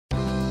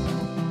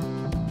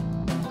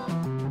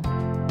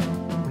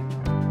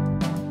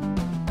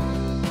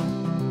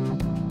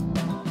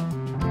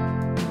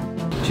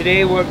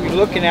Today what we're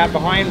looking at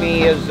behind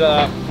me is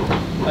a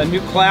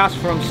new class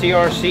from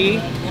CRC,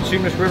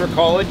 Cosumnes River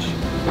College,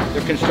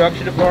 their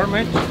construction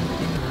department.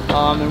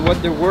 And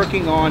what they're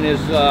working on is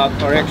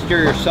our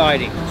exterior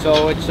siding.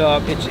 So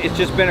it's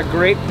just been a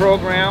great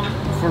program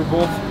for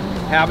both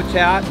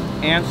Habitat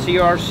and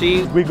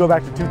CRC. We go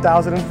back to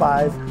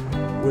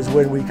 2005 was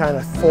when we kind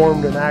of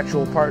formed an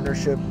actual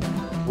partnership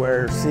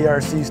where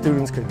CRC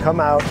students could come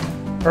out,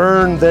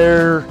 earn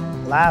their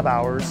lab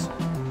hours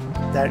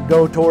that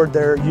go toward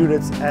their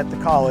units at the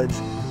college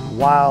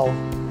while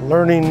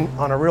learning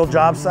on a real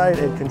job site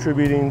and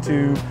contributing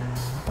to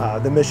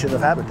the mission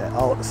of Habitat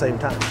all at the same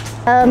time.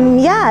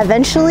 Yeah,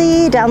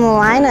 eventually down the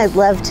line I'd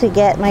love to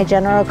get my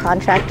general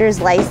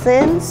contractor's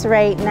license.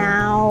 Right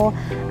now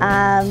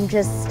I'm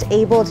just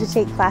able to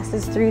take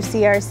classes through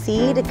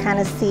CRC to kind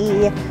of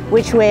see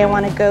which way I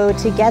want to go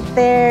to get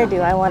there. Do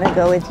I want to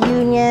go with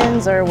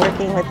unions or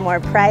working with more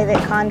private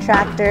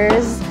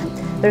contractors?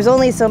 There's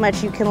only so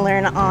much you can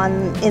learn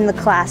in the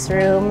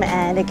classroom,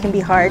 and it can be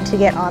hard to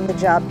get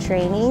on-the-job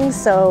training.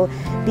 So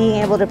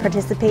being able to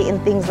participate in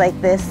things like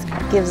this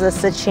gives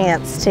us a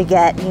chance to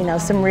get,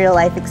 some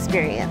real-life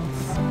experience.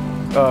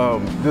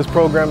 This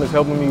program is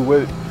helping me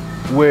with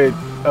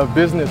a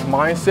business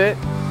mindset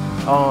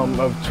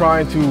of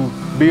trying to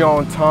be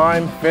on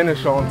time,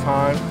 finish on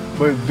time,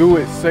 but do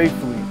it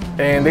safely.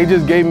 And they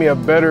just gave me a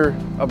better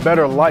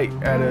light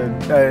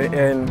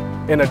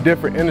in a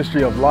different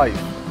industry of life.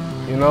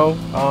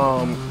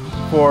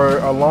 For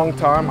a long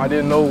time I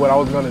didn't know what I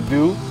was going to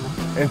do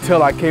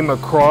until I came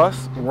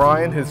across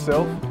Ryan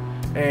himself,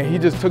 and he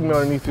just took me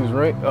underneath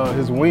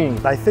his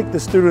wing. I think the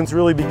students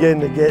really begin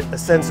to get a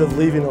sense of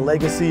leaving a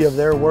legacy of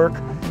their work,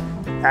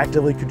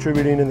 actively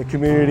contributing in the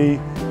community,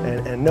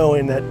 and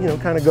knowing that,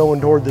 kind of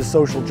going toward this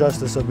social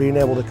justice of being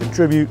able to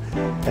contribute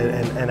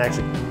and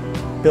actually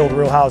build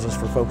real houses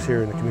for folks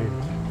here in the community.